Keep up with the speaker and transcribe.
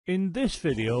In this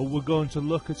video we're going to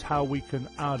look at how we can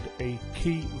add a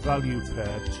key value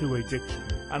pair to a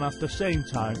dictionary and at the same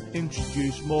time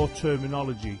introduce more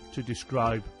terminology to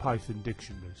describe Python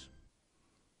dictionaries.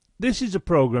 This is a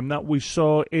program that we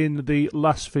saw in the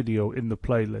last video in the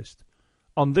playlist.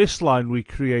 On this line we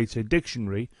create a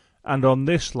dictionary, and on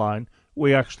this line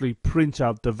we actually print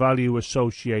out the value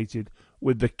associated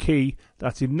with the key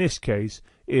that in this case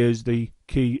is the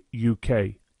key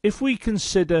UK. If we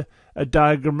consider a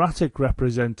diagrammatic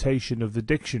representation of the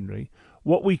dictionary,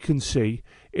 what we can see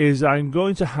is I'm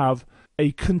going to have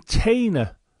a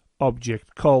container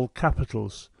object called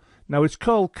capitals. Now it's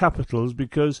called capitals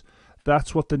because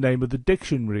that's what the name of the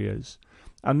dictionary is.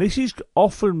 And this is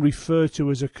often referred to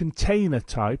as a container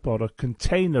type or a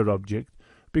container object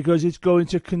because it's going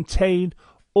to contain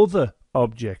other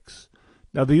objects.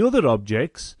 Now the other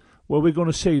objects, well, we're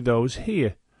going to see those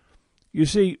here. You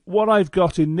see, what I've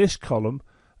got in this column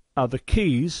are the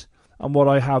keys, and what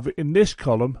I have in this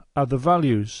column are the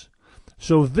values.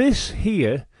 So this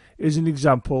here is an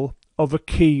example of a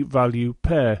key value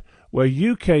pair, where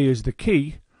UK is the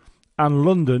key and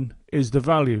London is the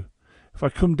value. If I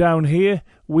come down here,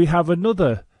 we have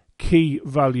another key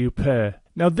value pair.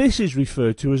 Now this is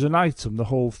referred to as an item, the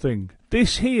whole thing.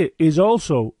 This here is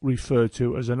also referred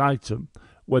to as an item,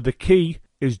 where the key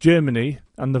is Germany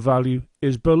and the value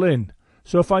is Berlin.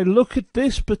 So if I look at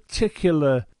this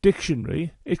particular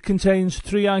dictionary, it contains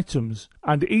 3 items,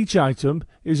 and each item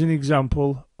is an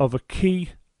example of a key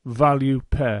value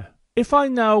pair. If I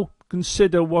now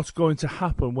consider what's going to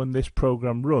happen when this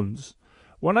program runs,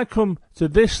 when I come to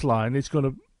this line, it's going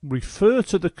to refer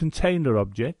to the container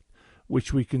object,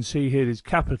 which we can see here is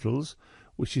capitals,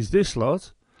 which is this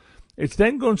lot. It's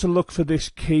then going to look for this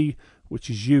key,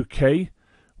 which is UK,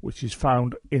 which is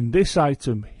found in this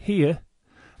item here.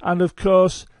 And of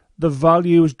course the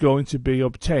value is going to be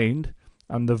obtained,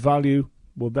 and the value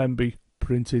will then be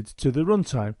printed to the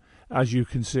runtime, as you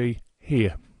can see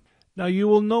here. Now you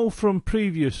will know from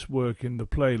previous work in the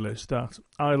playlist that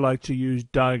I like to use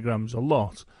diagrams a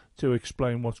lot to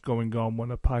explain what's going on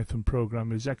when a Python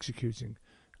program is executing.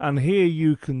 And here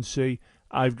you can see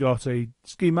I've got a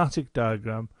schematic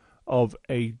diagram of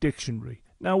a dictionary.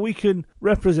 Now we can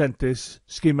represent this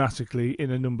schematically in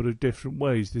a number of different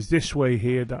ways. There's this way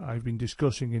here that I've been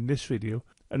discussing in this video.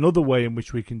 Another way in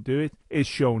which we can do it is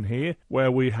shown here,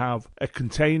 where we have a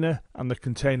container and the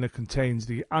container contains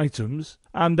the items,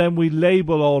 and then we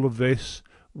label all of this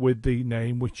with the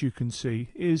name, which you can see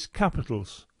is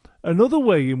capitals. Another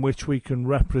way in which we can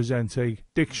represent a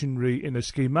dictionary in a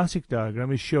schematic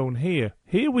diagram is shown here.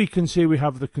 Here we can see we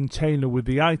have the container with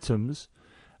the items,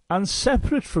 and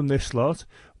separate from this lot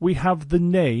we have the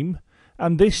name,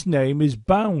 and this name is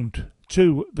bound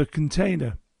to the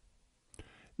container.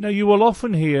 Now you will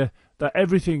often hear that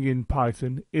everything in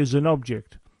Python is an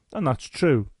object, and that's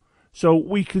true. So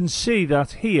we can see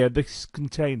that here this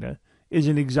container is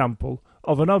an example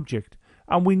of an object,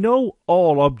 and we know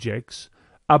all objects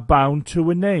are bound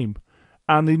to a name,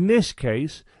 and in this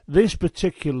case this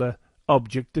particular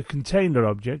object, the container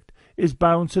object, is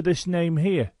bound to this name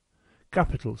here,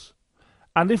 capitals.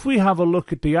 And if we have a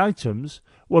look at the items,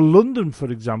 well, London, for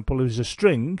example, is a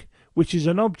string, which is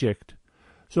an object.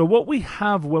 So what we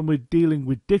have when we're dealing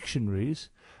with dictionaries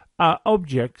are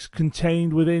objects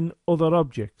contained within other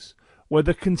objects, where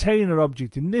the container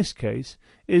object in this case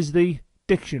is the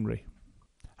dictionary.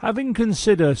 Having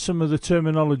considered some of the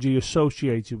terminology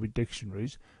associated with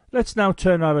dictionaries, let's now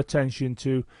turn our attention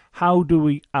to how do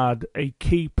we add a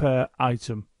key pair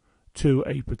item to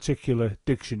a particular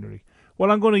dictionary. Well,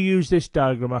 I'm going to use this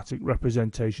diagrammatic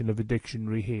representation of a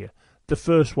dictionary here, the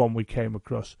first one we came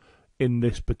across in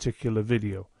this particular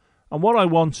video. And what I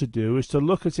want to do is to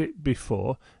look at it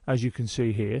before, as you can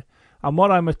see here, and what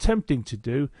I'm attempting to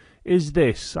do is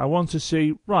this. I want to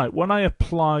see, right, when I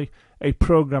apply a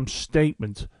program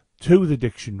statement to the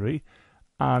dictionary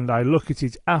and I look at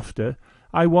it after,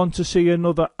 I want to see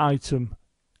another item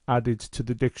added to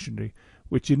the dictionary,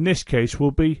 which in this case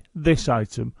will be this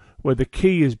item, where the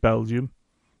key is Belgium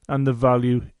and the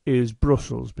value is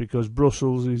Brussels, because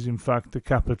Brussels is in fact the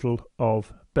capital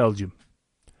of Belgium.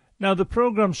 Now the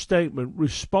program statement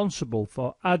responsible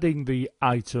for adding the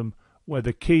item where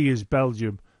the key is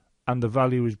Belgium and the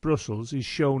value is Brussels is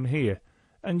shown here,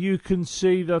 and you can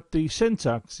see that the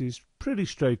syntax is pretty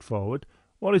straightforward.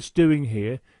 What it's doing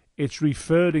here, it's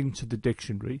referring to the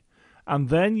dictionary, and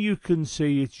then you can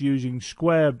see it's using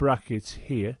square brackets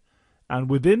here, and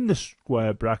within the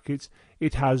square brackets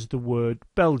it has the word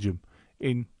Belgium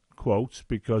in quotes,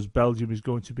 because Belgium is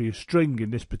going to be a string in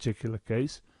this particular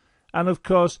case, and of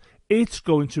course it's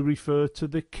going to refer to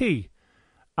the key,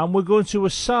 and we're going to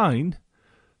assign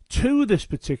to this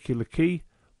particular key,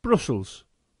 Brussels.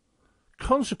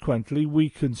 Consequently, we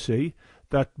can see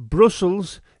that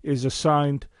Brussels is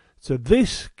assigned to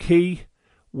this key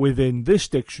within this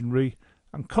dictionary,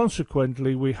 and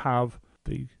consequently we have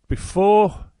the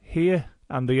before here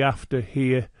and the after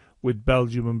here with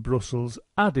Belgium and Brussels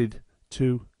added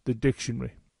to the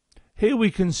dictionary. Here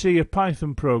we can see a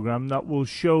Python program that will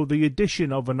show the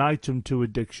addition of an item to a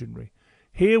dictionary.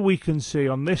 Here we can see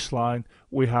on this line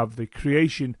we have the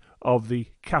creation of the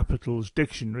capitals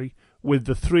dictionary with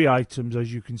the 3 items,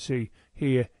 as you can see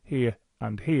here, here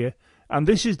and here, and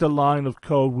this is the line of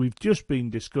code we've just been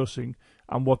discussing.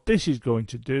 And what this is going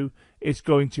to do, it's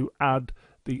going to add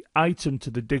the item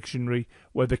to the dictionary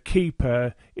where the key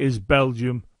pair is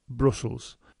Belgium,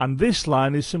 Brussels. And this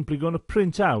line is simply going to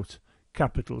print out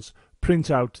capitals,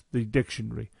 print out the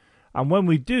dictionary. And when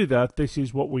we do that, this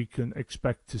is what we can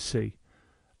expect to see.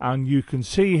 And you can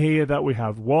see here that we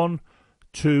have 1,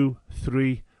 2,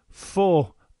 3,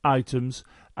 4 items,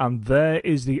 and there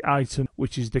is the item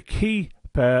which is the key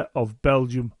pair of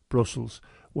Belgium, Brussels,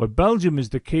 where Belgium is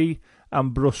the key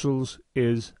and Brussels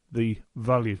is the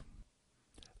value.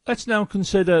 Let's now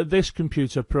consider this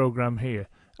computer program here,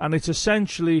 and it's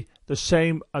essentially the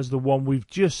same as the one we've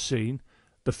just seen.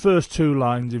 The first 2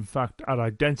 lines in fact are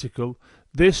identical.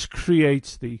 This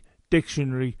creates the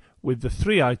dictionary with the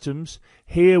 3 items.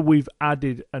 Here we've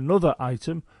added another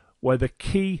item where the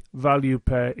key value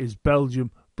pair is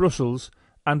Belgium, Brussels,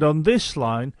 and on this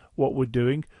line what we're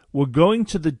doing, we're going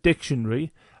to the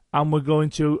dictionary and we're going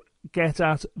to get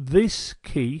at this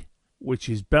key, which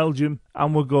is Belgium,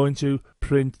 and we're going to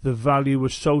print the value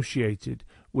associated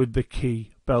with the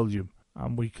key Belgium.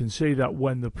 And we can see that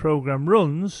when the program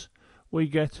runs, we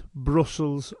get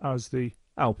Brussels as the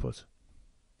output.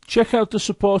 Check out the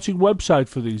supporting website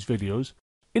for these videos.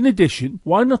 In addition,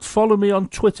 why not follow me on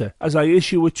Twitter, as I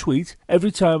issue a tweet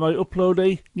every time I upload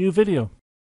a new video.